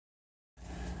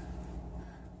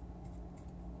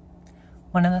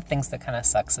One of the things that kind of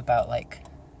sucks about, like,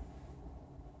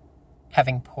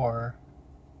 having poor,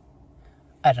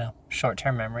 I don't know,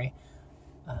 short-term memory,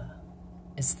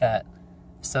 is that,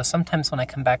 so sometimes when I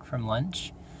come back from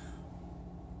lunch,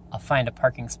 I'll find a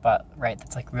parking spot, right,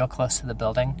 that's like real close to the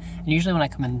building. And usually when I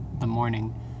come in the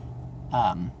morning,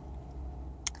 I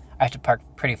have to park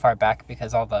pretty far back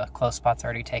because all the close spots are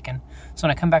already taken. So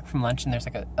when I come back from lunch and there's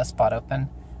like a spot open,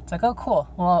 it's like, oh cool,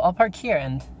 well I'll park here.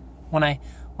 And when I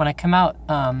come out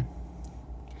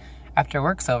after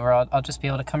work's over, I'll just be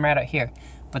able to come right out here.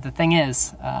 But the thing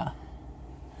is,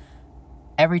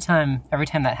 every time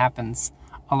that happens,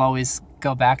 I'll always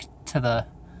go back to the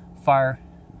far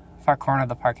corner of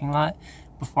the parking lot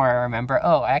before I remember,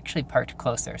 oh, I actually parked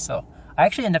closer. So I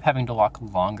actually end up having to walk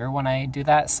longer when I do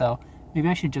that. So maybe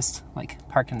I should just like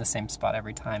park in the same spot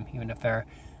every time, even if there are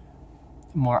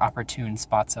more opportune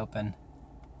spots open.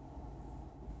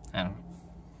 I don't know.